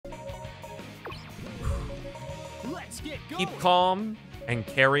Keep calm and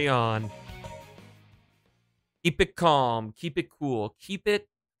carry on. Keep it calm. Keep it cool. Keep it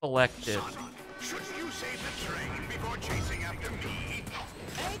collected. Shouldn't you save the train before chasing after me?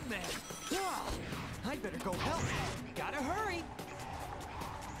 Eggman! Ugh, I'd better go help. Gotta hurry.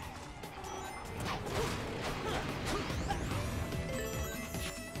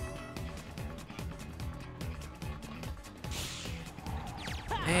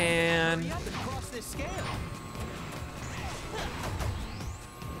 And Hurry up and cross this scale.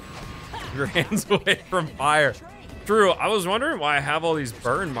 your hands away from fire. True, I was wondering why I have all these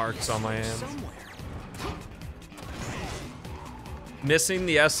burn marks on my hands. Missing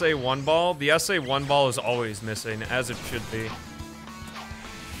the SA1 ball? The SA1 ball is always missing, as it should be.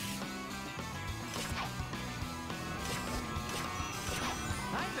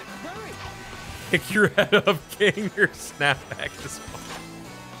 Pick your head up, King. Your snapback is fun.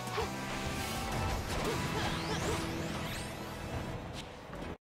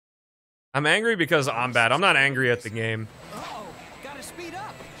 I'm angry because I'm bad. I'm not angry at the game. Uh-oh, gotta speed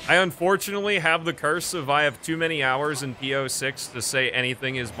up. I unfortunately have the curse of I have too many hours in P06 to say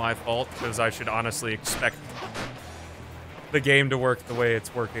anything is my fault, because I should honestly expect the game to work the way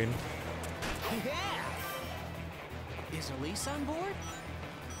it's working. Yeah. Is Elise on board?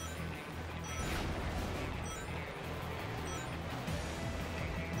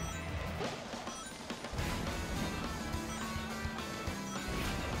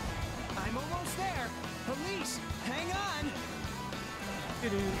 I'm almost there. Elise, hang on.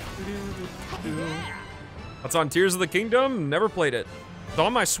 Yeah. That's on Tears of the Kingdom. Never played it. It's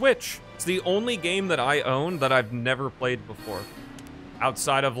on my Switch. It's the only game that I own that I've never played before.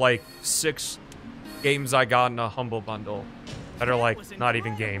 Outside of like 6 games I got in a Humble Bundle that are like not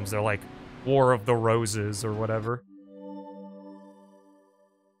even games. They're like War of the Roses or whatever.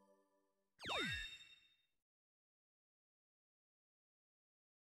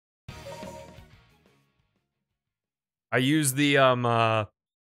 I use the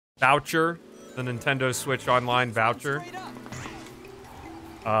voucher, the Nintendo Switch Online voucher,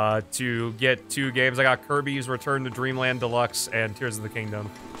 to get 2 games. I got Kirby's Return to Dreamland Deluxe and Tears of the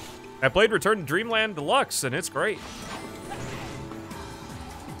Kingdom. I played Return to Dreamland Deluxe, and it's great.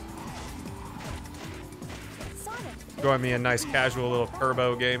 Join me a nice casual little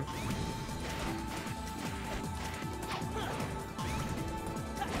turbo game.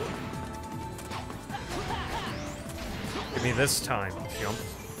 Give me this time, jump.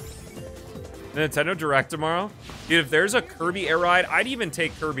 Nintendo Direct tomorrow? Dude, if there's a Kirby Air Ride, I'd even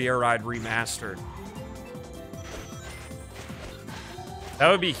take Kirby Air Ride Remastered. That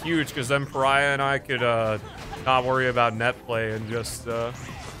would be huge, because then Pariah and I could not worry about net play and just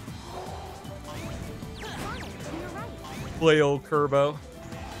play old Kirbo.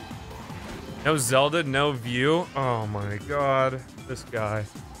 No Zelda, no View. Oh my god, this guy.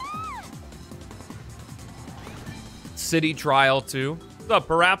 City Trial 2. What's up,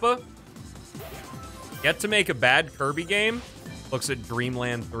 Parappa? Yet to make a bad Kirby game. Looks at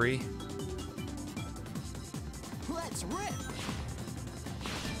Dreamland 3. Let's rip.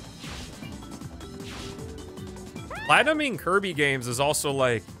 Platinuming Kirby games is also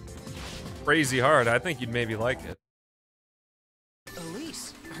like crazy hard. I think you'd maybe like it.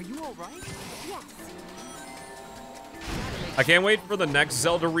 Elise, are you all right? Yes. I can't wait for the next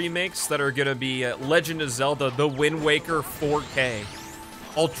Zelda remakes that are gonna be Legend of Zelda: The Wind Waker 4K,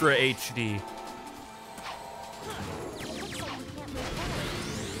 Ultra HD.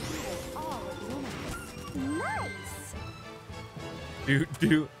 Nice.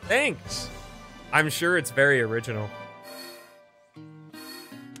 Dude, thanks. I'm sure it's very original.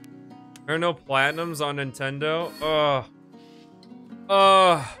 There are no platinums on Nintendo.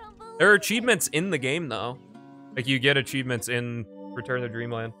 There are achievements in the game though. Like you get achievements in Return to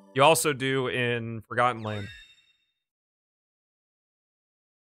Dreamland. You also do in Forgotten Land.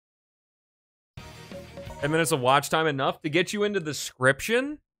 10 minutes of watch time enough to get you into the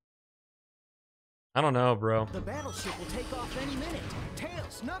description? I don't know, bro. The battleship will take off any minute.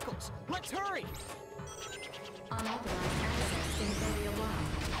 Tails, Knuckles, let's hurry. Unauthorized access in Area 1.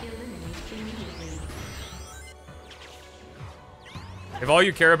 Eliminate immediately. If all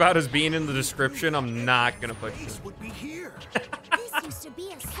you care about is being in the description, I'm not gonna put you. Elise would be here. This used to be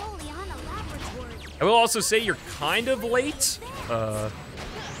a Soliana laboratory. I will also say you're kind of late.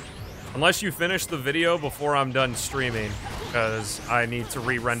 Unless you finish the video before I'm done streaming, because I need to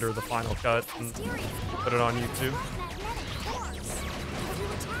re-render the final cut and put it on YouTube.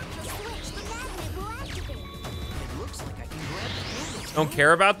 Don't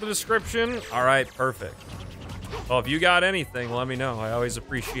care about the description? All right, perfect. Well, if you got anything, let me know. I always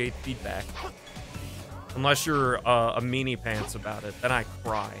appreciate feedback. Unless you're a meanie pants about it, then I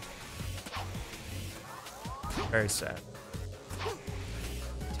cry. Very sad.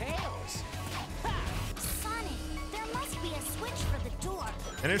 Tails. Sonic, there must be a switch for the door.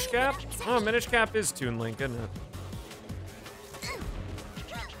 Minish Cap? Oh, Minish Cap is Toon Link, isn't it?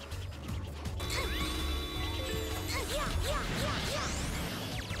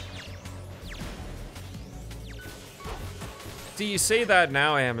 See, you say that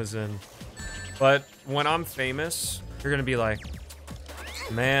now, Amazon, but when I'm famous, you're gonna be like,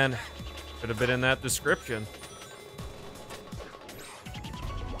 man, should have been in that description.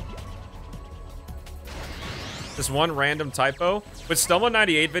 This one random typo. With Stelmo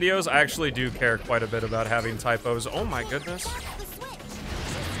 98 videos, I actually do care quite a bit about having typos. Oh my goodness.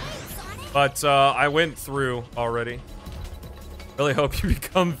 But I went through already. Really hope you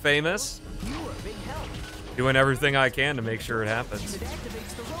become famous. You are a big help. Doing everything I can to make sure it happens. It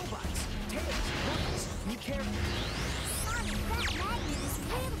activates the robots. Tails, Knuckles, be careful. Sonic, that magnet is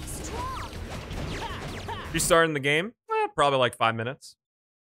really strong. You starting the game? Probably like 5 minutes.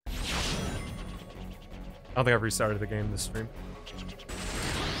 I don't think I've restarted the game this stream.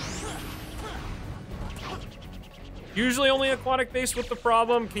 Usually only aquatic based with the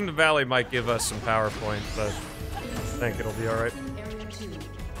problem. Kingdom Valley might give us some power points, but I think it'll be alright. Area 2.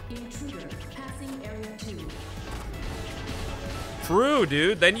 Intruder. Passing Area 2. True,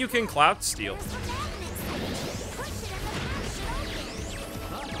 dude. Then you can clout steal. There's the magnet switch. Push it and the mash it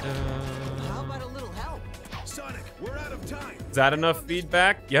open. How about a little help? Sonic, we're out of time. Is that enough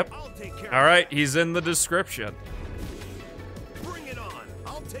feedback? Yep. I'll take care of Alright, he's in the description. it. Bring it on.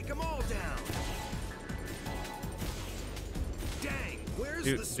 I'll take them all down. Dang, where's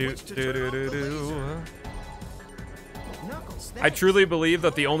Do, the do, switch to do, turn do, off do, the do. laser? Knuckles, I thanks. truly believe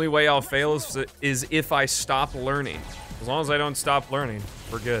that the only way I'll fail is if I stop learning. As long as I don't stop learning,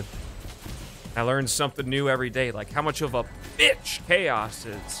 we're good. I learn something new every day, like how much of a bitch Chaos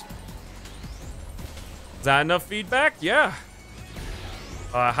is. Is that enough feedback? Yeah.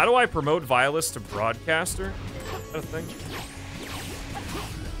 How do I promote Violus to broadcaster? Is that a thing?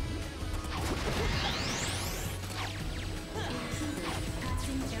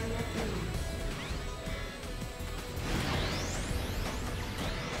 Passing Area 3.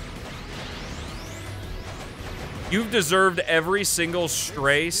 You've deserved every single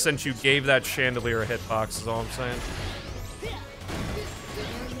stray since you gave that chandelier a hitbox, is all I'm saying. Area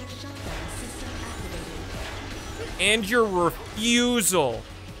shutdown system activated. And your refusal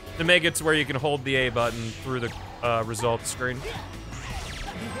to make it to where you can hold the A button through the results screen.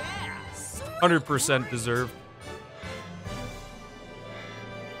 100% deserved.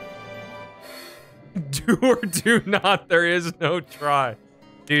 Do or do not, there is no try.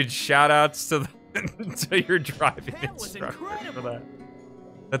 Dude, shoutouts to to your driving That was instructor for incredible. that.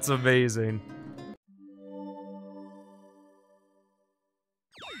 That's amazing.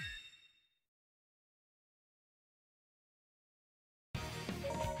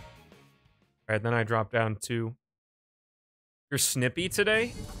 Alright, then I drop down to... You're snippy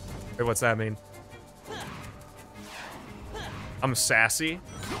today? Wait, what's that mean? I'm sassy?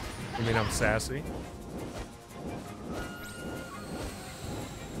 You mean I'm sassy?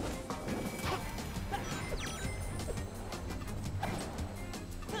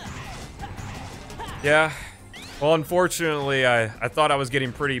 Yeah. Well, unfortunately, I thought I was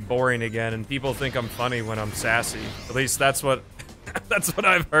getting pretty boring again, and people think I'm funny when I'm sassy. At least that's what that's what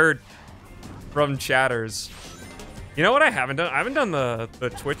I've heard from chatters. You know what I haven't done? I haven't done the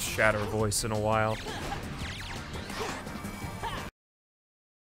Twitch chatter voice in a while.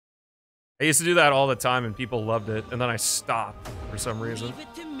 I used to do that all the time, and people loved it, and then I stopped for some reason. Leave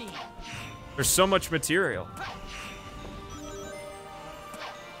it to me. There's so much material.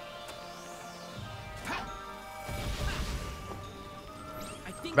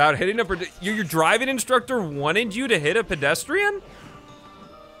 I think About hitting a your driving instructor wanted you to hit a pedestrian?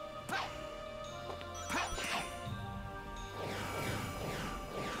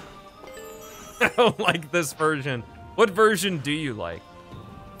 I don't like this version. What version do you like?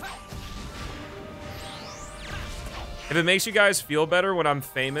 If it makes you guys feel better when I'm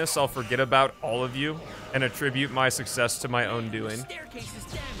famous, I'll forget about all of you and attribute my success to my own doing. staircase is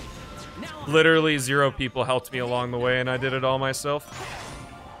damaged. Now Literally 0 people helped me along the way, and I did it all myself.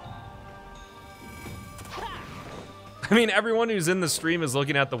 I mean, everyone who's in the stream is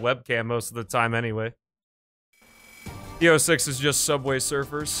looking at the webcam most of the time anyway. P06 is just Subway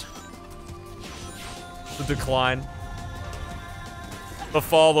Surfers. The decline. The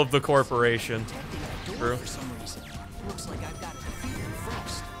fall of the corporation. True. for some reason. Looks like I've got to defeat him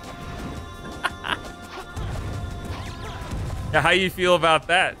first. Yeah, how you feel about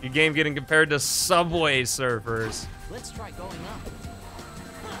that? Your game getting compared to Subway Surfers. Let's try going up.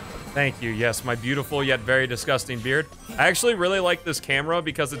 Thank you. Yes, my beautiful yet very disgusting beard. I actually really like this camera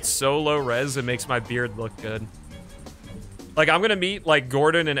because it's so low res, it makes my beard look good. Like, I'm gonna meet, like,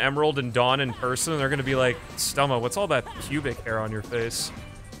 Gordon and Emerald and Dawn in person, and they're gonna be like, Stelmo, what's all that pubic hair on your face?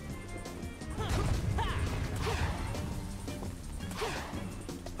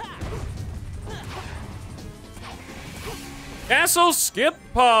 Castle Skip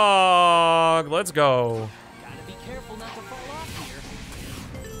Pog! Let's go. Gotta be careful not to fall off here.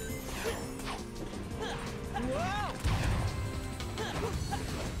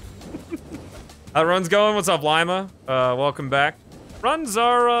 How run's going? What's up, Lima? Welcome back. Runs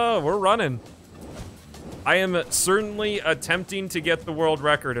are, we're running. I am certainly attempting to get the world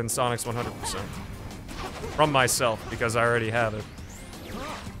record in Sonic's 100%. From myself, because I already have it.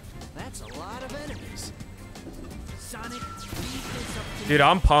 That's a lot of enemies. Sonic, Dude,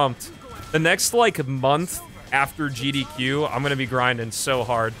 I'm pumped. The next, like, month after GDQ, I'm gonna be grinding so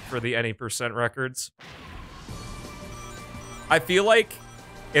hard for the any percent records. I feel like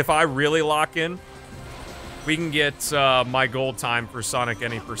if I really lock in, we can get my gold time for Sonic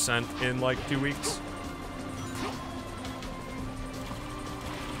any percent in, like, 2 weeks.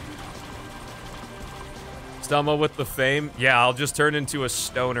 Stelmo with the fame. Yeah, I'll just turn into a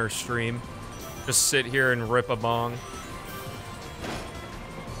stoner stream. Just sit here and rip a bong.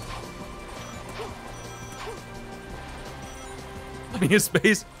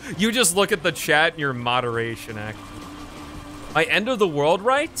 Space. You just look at the chat and your moderation act. My end of the world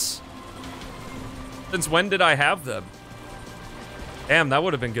rights? Since when did I have them? Damn, that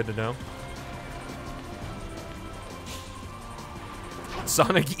would have been good to know.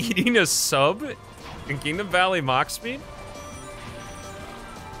 Sonic eating a sub in Kingdom Valley Mach Speed?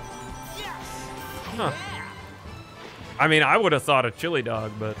 Huh. I mean, I would have thought a chili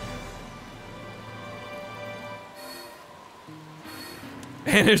dog, but...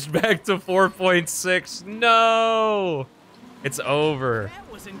 Vanished back to 4.6. No! It's over.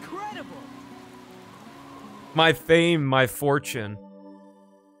 that was incredible. My fame, my fortune.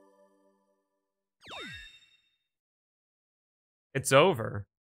 It's over.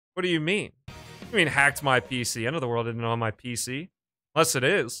 What do you mean? You mean hacked my PC? End of the world didn't know on my PC. Unless it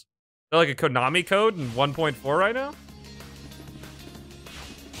is. Is there like a Konami code in 1.4 right now?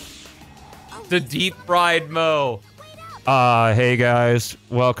 The deep fried Mo. Hey guys,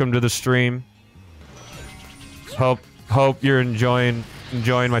 welcome to the stream. Hope you're enjoying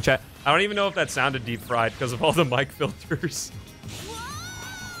my chat. I don't even know if that sounded deep fried because of all the mic filters.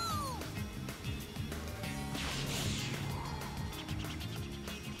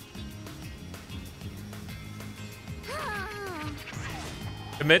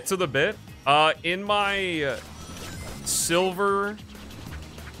 Commit to the bit. In my silver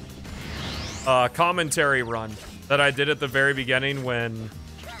commentary run that I did at the very beginning when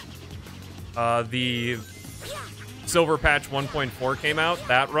the Silver Patch 1.4 came out,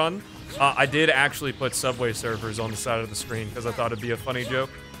 that run, I did actually put Subway Surfers on the side of the screen because I thought it'd be a funny joke.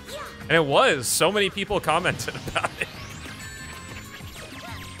 And it was. So many people commented about it.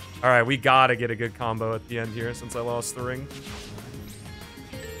 All right, we gotta get a good combo at the end here since I lost the ring.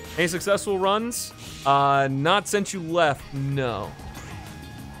 Any successful runs? Not since you left, no.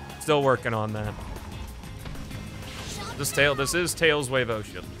 Still working on that. This is Tails Wave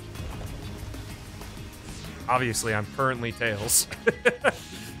Ocean. Obviously, I'm currently Tails.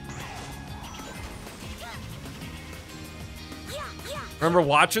 Remember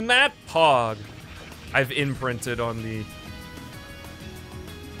watching that? Pog. I've imprinted on the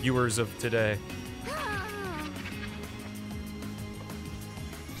viewers of today.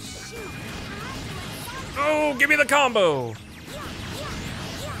 Oh, give me the combo!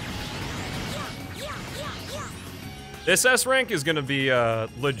 This S rank is gonna be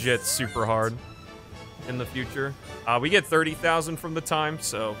legit super hard in the future. We get 30,000 from the time,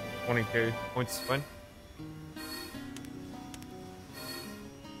 so 20k points is fine.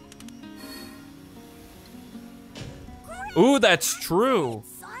 Ooh, that's true.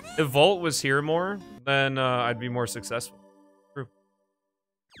 If Volt was here more, then I'd be more successful. True.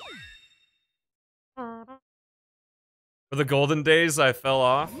 For the golden days, I fell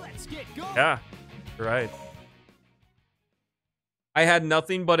off. Let's get going. Yeah, right. I had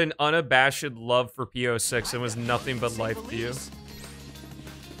nothing but an unabashed love for P06 and was nothing but life to you.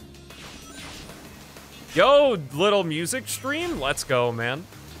 Yo, little music stream? Let's go, man.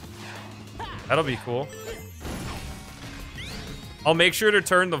 That'll be cool. I'll make sure to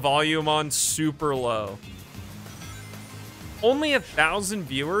turn the volume on super low. Only 1,000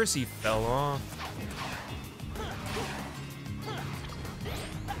 viewers? He fell off.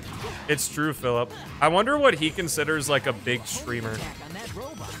 It's true, Philip. I wonder what he considers like a big streamer.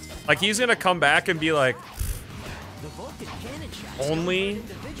 Like he's gonna come back and be like, only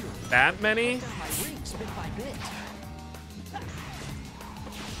that many?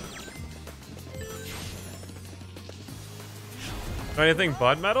 Anything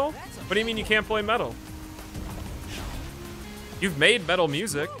but metal? What do you mean you can't play metal? You've made metal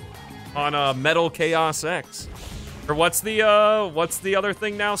music on Metal Chaos X. Or what's the other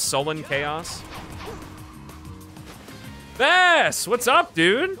thing now? Sullen Chaos? Bess, what's up,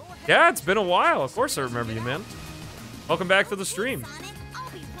 dude? Yeah, it's been a while. Of course I remember you, man. Welcome back to the stream.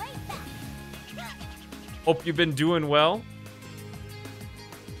 Hope you've been doing well.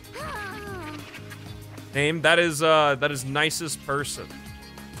 Name, that is nicest person.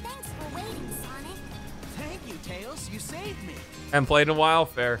 Thanks for waiting, Sonic. Thank you, Tails. You saved me. And played in a while,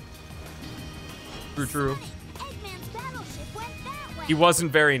 fair. True. Sonic, Eggman's battleship went that way. He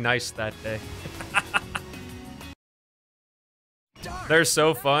wasn't very nice that day. They're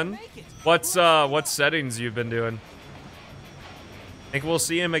so fun. What settings you've been doing? Think we'll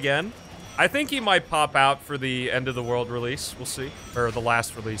see him again? I think he might pop out for the end of the world release. We'll see. Or the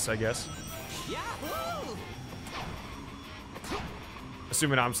last release, I guess. Yahoo!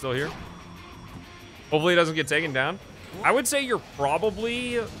 Assuming I'm still here. Hopefully it doesn't get taken down. I would say you're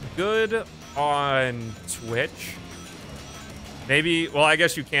probably good on Twitch. Maybe, well, I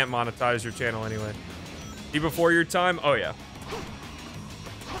guess you can't monetize your channel anyway. Be before your time? Oh, yeah.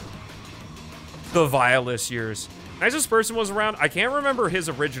 The vilest years. Nicest person was around. I can't remember his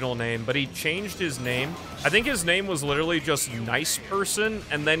original name, but he changed his name. I think his name was literally just Nice Person,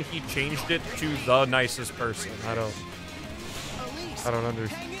 and then he changed it to The Nicest Person. I don't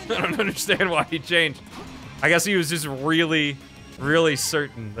understand why he changed. I guess he was just really, really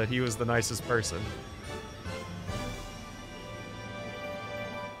certain that he was the nicest person.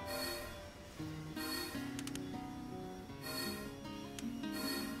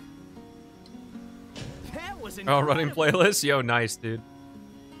 Oh, running playlist? Yo, nice, dude.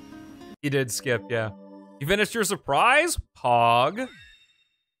 He did skip, yeah. You finished your surprise? Pog.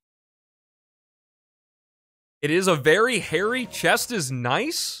 It is a very hairy chest is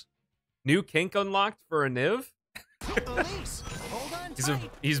nice. New kink unlocked for a Niv. Elise, hold on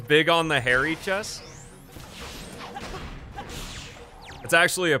He's big on the hairy chest. It's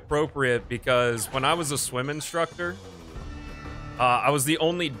actually appropriate because when I was a swim instructor, I was the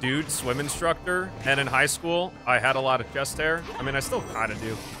only dude swim instructor, and in high school, I had a lot of chest hair. I mean, I still kind of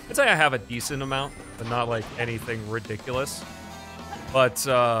do. I'd say I have a decent amount, but not like anything ridiculous. But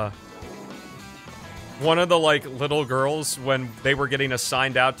one of the like little girls, when they were getting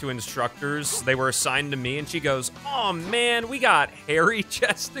assigned out to instructors, they were assigned to me, and she goes, "Oh man, we got hairy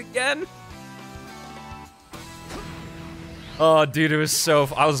chest again." Oh, dude, it was so.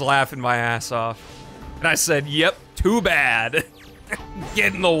 I was laughing my ass off, and I said, "Yep, too bad."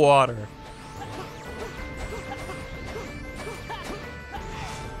 Get in the water.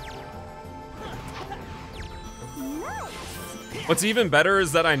 What's even better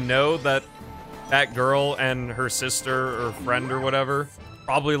is that I know that that girl and her sister or friend or whatever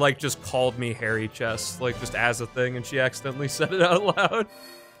probably like just called me hairy chest, like just as a thing, and she accidentally said it out loud.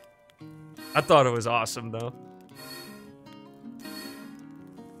 I thought it was awesome though.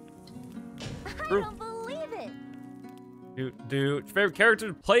 I don't believe it. Dude, favorite character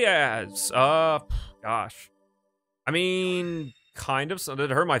to play as? Gosh. I mean, kind of. So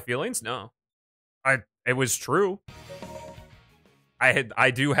did it hurt my feelings? No. It was true. I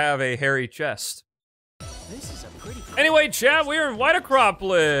do have a hairy chest. This is a pretty Anyway, chat, we're in White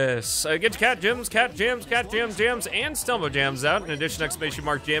Acropolis. Get your cat gems, cat jams, and Stelmo jams out. In addition, exclamation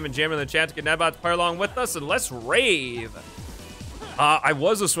mark jam and jam in the chat to get Nabot to play along with us, and let's rave. I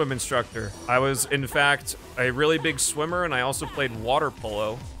was a swim instructor. I was, in fact, a really big swimmer, and I also played water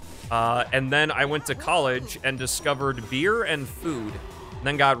polo. And then I went to college and discovered beer and food, and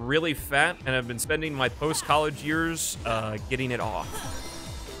then got really fat, and have been spending my post-college years getting it off.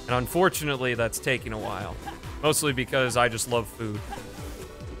 And unfortunately, that's taking a while, mostly because I just love food.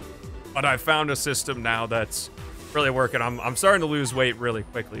 But I found a system now that's really working. I'm starting to lose weight really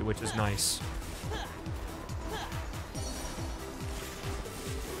quickly, which is nice.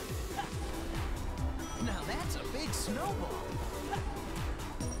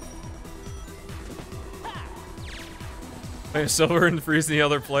 Silver and freezing the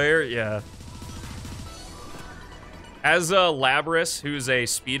other player? Yeah. As Labris, who's a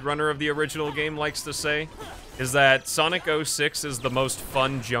speedrunner of the original game, likes to say, is that Sonic 06 is the most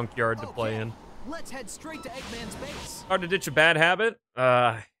fun junkyard to play in. Let's head straight to Eggman's base. Hard to ditch a bad habit?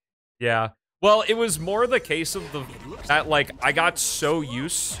 Yeah. Well, it was more the case of that, like, I got so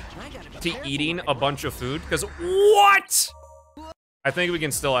used to eating a bunch of food, because what? I think we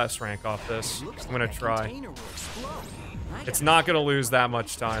can still S-rank off this. I'm gonna try. It's not gonna lose that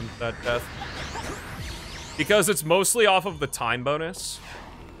much time, that death. Because it's mostly off of the time bonus,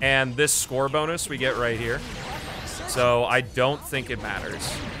 and this score bonus we get right here. So I don't think it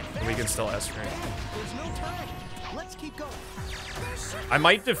matters. We can still S-rank. I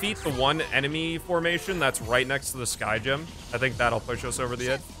might defeat the one enemy formation that's right next to the Sky Gem. I think that'll push us over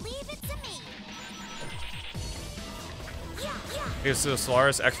the edge. Is the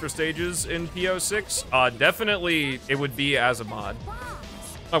Solaris extra stages in P06? Definitely it would be as a mod.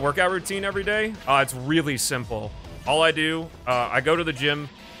 My workout routine every day? It's really simple. All I do, I go to the gym.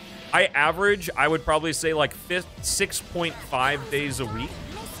 I average, I would probably say like 6.5 days a week.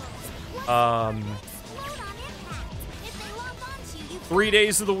 3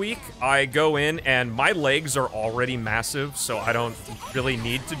 days of the week, I go in and my legs are already massive, so I don't really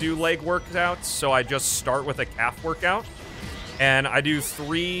need to do leg workouts. So I just start with a calf workout. And I do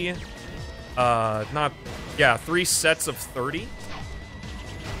three sets of 30.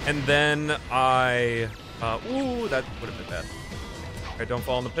 And then I, ooh, that would have been bad. Okay, don't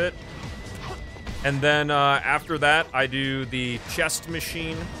fall in the pit. And then after that, I do the chest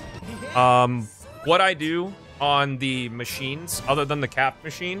machine. What I do on the machines, other than the cap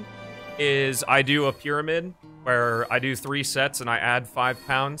machine, is I do a pyramid where I do 3 sets and I add 5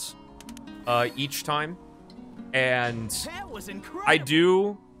 pounds each time. And I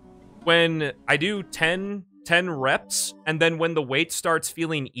do, when I do 10 reps, and then when the weight starts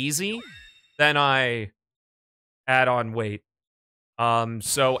feeling easy, then I add on weight.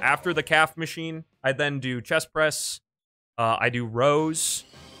 So after the calf machine, I then do chest press, I do rows,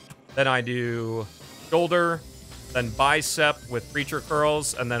 then I do shoulder, then bicep with preacher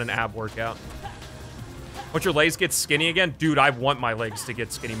curls, and then an ab workout. Once your legs get skinny again, dude, I want my legs to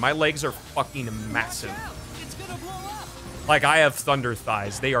get skinny. My legs are fucking massive. Like, I have thunder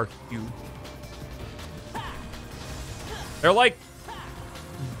thighs. They are huge. They're like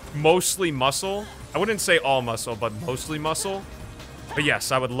mostly muscle. I wouldn't say all muscle, but mostly muscle. But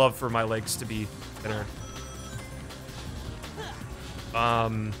yes, I would love for my legs to be thinner.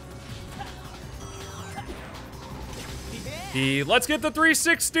 Let's get the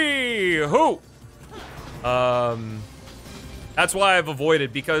 360! Who? That's why I've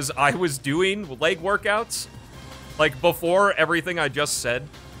avoided, because I was doing leg workouts. Like, before everything I just said,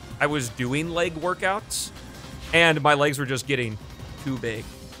 I was doing leg workouts, and my legs were just getting too big.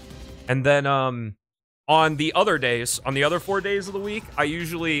 And then, on the other days, on the other 4 days of the week, I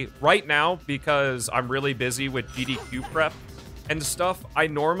usually, right now, because I'm really busy with GDQ prep and stuff, I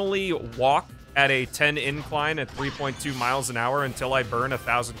normally walk at a 10 incline at 3.2 miles an hour until I burn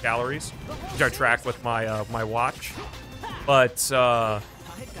 1,000 calories, which I track with my my watch. But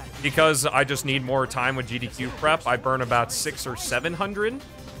because I just need more time with GDQ prep, I burn about 600 or 700,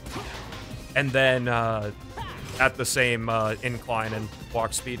 and then at the same incline and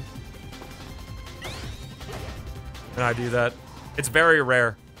walk speed. And I do that. It's very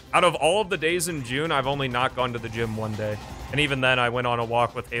rare. Out of all of the days in June, I've only not gone to the gym one day. And even then, I went on a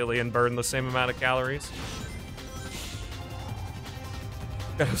walk with Haley and burned the same amount of calories.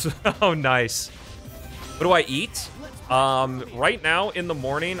 Oh, nice. What do I eat? Right now, in the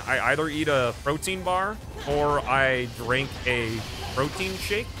morning, I either eat a protein bar or I drink a protein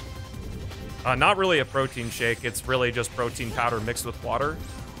shake. Not really a protein shake. It's really just protein powder mixed with water.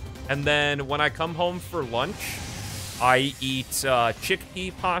 And then when I come home for lunch, I eat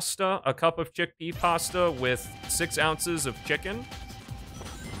chickpea pasta, a cup of chickpea pasta with 6 ounces of chicken.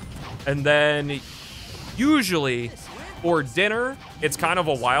 And then usually for dinner, it's kind of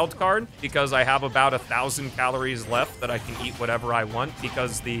a wild card because I have about 1,000 calories left that I can eat whatever I want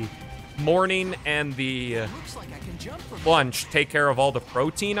because the morning and the lunch take care of all the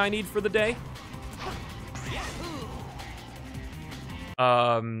protein I need for the day.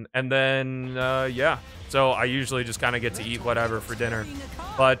 And then, yeah. So I usually just kind of get to eat whatever for dinner.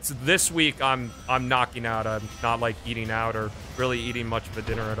 But this week, I'm knocking out. I'm not, like, eating out or really eating much of a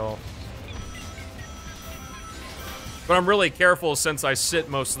dinner at all. But I'm really careful since I sit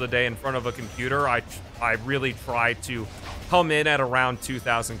most of the day in front of a computer. I really try to come in at around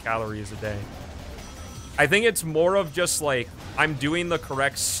 2,000 calories a day. I think it's more of just, like, I'm doing the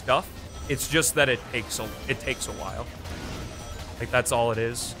correct stuff. It's just that it takes a while. Like, that's all it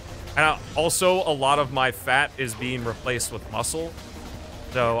is. And also, a lot of my fat is being replaced with muscle.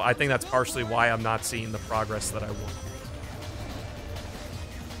 So I think that's partially why I'm not seeing the progress that I want.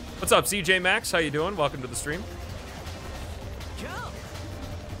 What's up, CJ Max? How you doing? Welcome to the stream.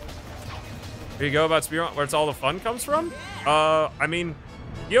 There you go about Speedrun, where it's all the fun comes from? I mean,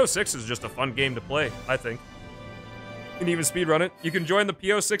 P06 is just a fun game to play, I think. You can even speedrun it. You can join the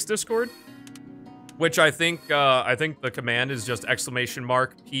P06 Discord, which I think the command is just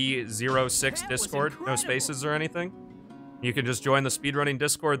 !P06 Discord, no spaces or anything. You can just join the speedrunning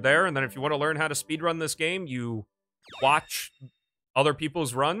Discord there, and then if you want to learn how to speedrun this game, you watch other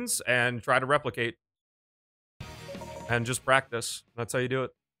people's runs and try to replicate. And just practice. That's how you do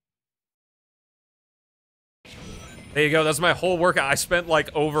it. There you go. That's my whole workout. I spent like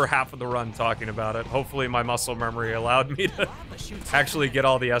over half of the run talking about it. Hopefully my muscle memory allowed me to actually get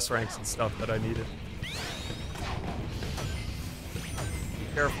all the S ranks and stuff that I needed.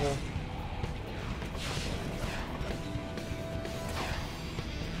 Be careful.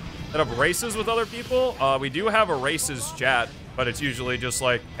 Set up races with other people. We do have a races chat, but it's usually just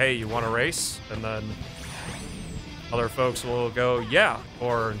like, hey, you want to race? And then other folks will go, yeah,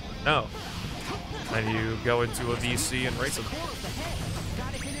 or no. And you go into a VC and race them.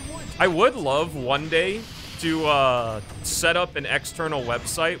 I would love one day to set up an external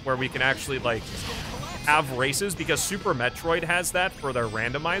website where we can actually like have races, because Super Metroid has that for their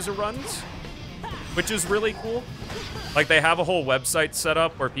randomizer runs, which is really cool. Like they have a whole website set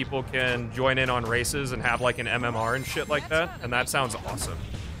up where people can join in on races and have like an MMR and shit like that, and that sounds awesome.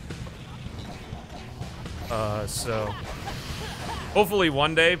 So hopefully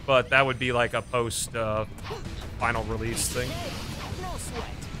one day, but that would be like a post final release thing.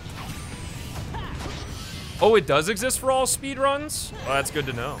 Oh, it does exist for all speedruns? Oh, that's good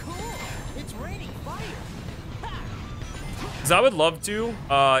to know. Because I would love to,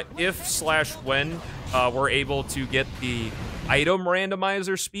 if/when we're able to get the item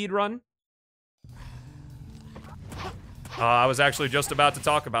randomizer speedrun. I was actually just about to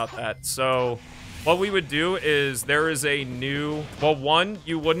talk about that. So what we would do is there is a new, well, one,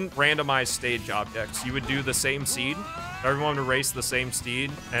 you wouldn't randomize stage objects. You would do the same seed. Everyone would race the same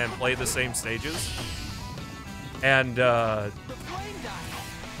steed and play the same stages. And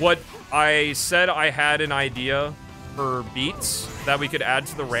what I said I had an idea for beats that we could add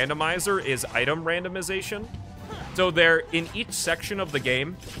to the randomizer is item randomization. So there, in each section of the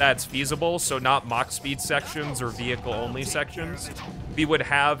game that's feasible, so not mock speed sections or vehicle only sections, we would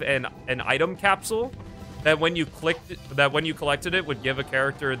have an item capsule that when you collected it would give a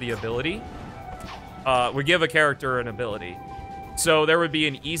character the ability. Would give a character an ability. So there would be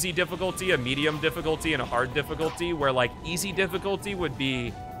an easy difficulty, a medium difficulty, and a hard difficulty, where like easy difficulty would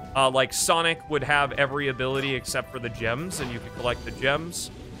be like Sonic would have every ability except for the gems, and you could collect the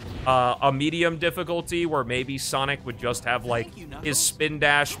gems. A medium difficulty where maybe Sonic would just have like his spin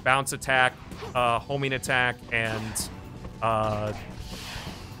dash, bounce attack, homing attack, and that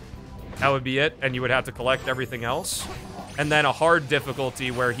would be it, and you would have to collect everything else. And then a hard difficulty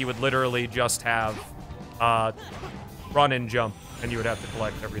where he would literally just have run and jump, and you would have to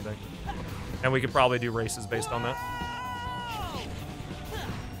collect everything. And we could probably do races based on that,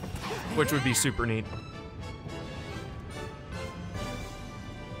 which would be super neat.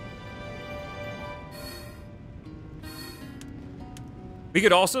 We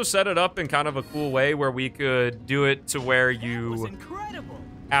could also set it up in kind of a cool way where we could do it to where you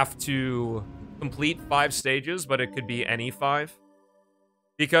have to complete 5 stages, but it could be any 5.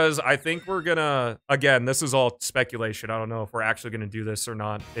 Because I think we're gonna, again, this is all speculation. I don't know if we're actually gonna do this or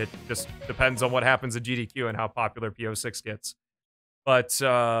not. It just depends on what happens at GDQ and how popular P06 gets. But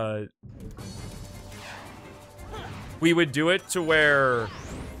we would do it to where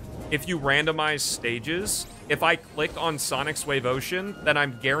if you randomize stages, if I click on Sonic's Wave Ocean, then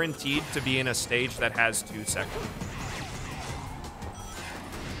I'm guaranteed to be in a stage that has 2 sections.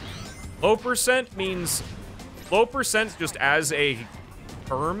 Low percent means, low percent just as a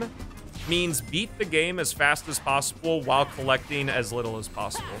term means beat the game as fast as possible while collecting as little as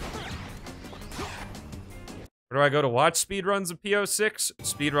possible. Where do I go to watch speedruns of P06?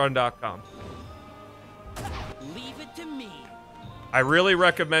 Speedrun.com. Leave it to me. I really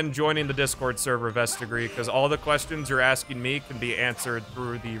recommend joining the Discord server, Vestigree, because all the questions you're asking me can be answered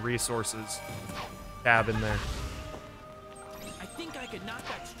through the resources tab in there. I think I could knock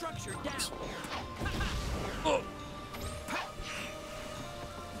that structure down. Oh.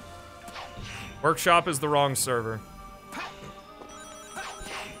 Workshop is the wrong server.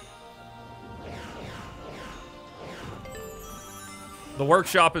 The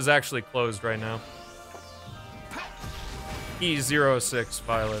workshop is actually closed right now. P06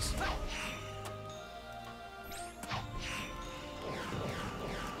 fileless.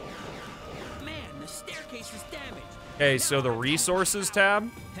 Man, the staircase is damaged. Okay, so the resources tab,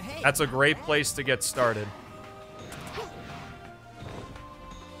 that's a great place to get started.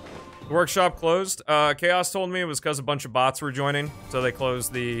 The workshop closed. Chaos told me it was because a bunch of bots were joining, so they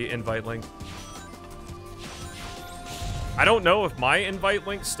closed the invite link. I don't know if my invite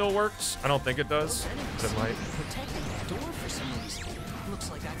link still works. I don't think it does, but it might. Protecting that door for some reason. Looks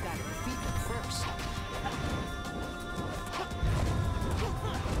like I've got to defeat them first.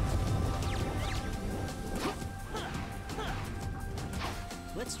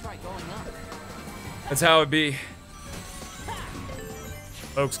 Let's try going up. That's how it be.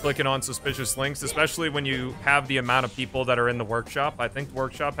 Folks clicking on suspicious links, especially when you have the amount of people that are in the workshop. I think the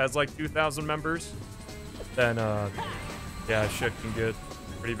workshop has like 2,000 members. Then, yeah, shit can get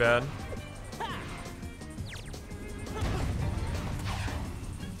pretty bad.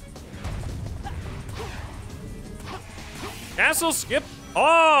 Castle Skip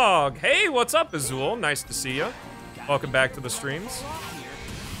Hog! Hey, what's up, Azul? Nice to see you. Welcome back to the streams.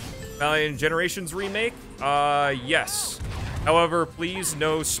 Valiant Generations remake? Yes. However, please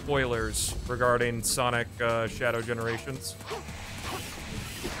no spoilers regarding Sonic Shadow Generations.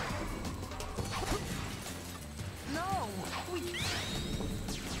 No!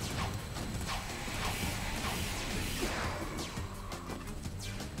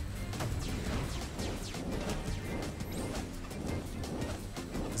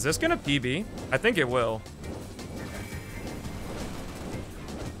 Is this gonna PB? I think it will.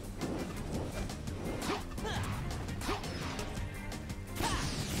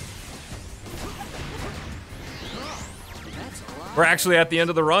 We're actually at the end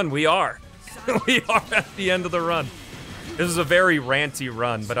of the run. We are. We are at the end of the run. This is a very ranty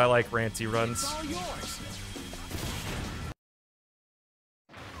run, but I like ranty runs. All yours.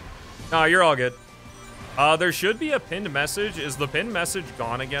 No, you're all good. There should be a pinned message. Is the pinned message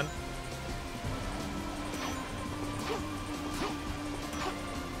gone again?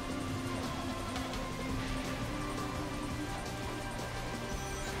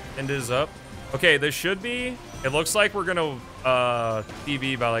 Pinned is up. Okay, this should be. It looks like we're gonna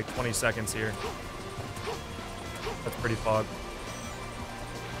PB by like 20 seconds here. That's pretty fog.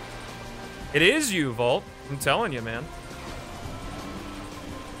 It is you, Volt. I'm telling you, man.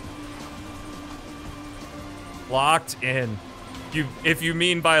 Locked in. If you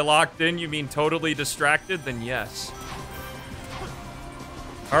mean by locked in, you mean totally distracted, then yes.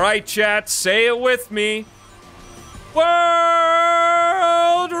 All right, chat, say it with me.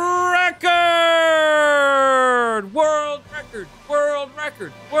 World record! World record! World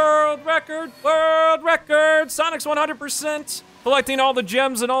record! World record! World record! Sonic's 100%, collecting all the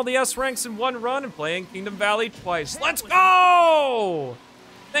gems and all the S ranks in one run and playing Kingdom Valley twice. Let's go!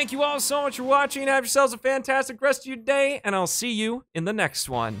 Thank you all so much for watching. Have yourselves a fantastic rest of your day, and I'll see you in the next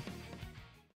one.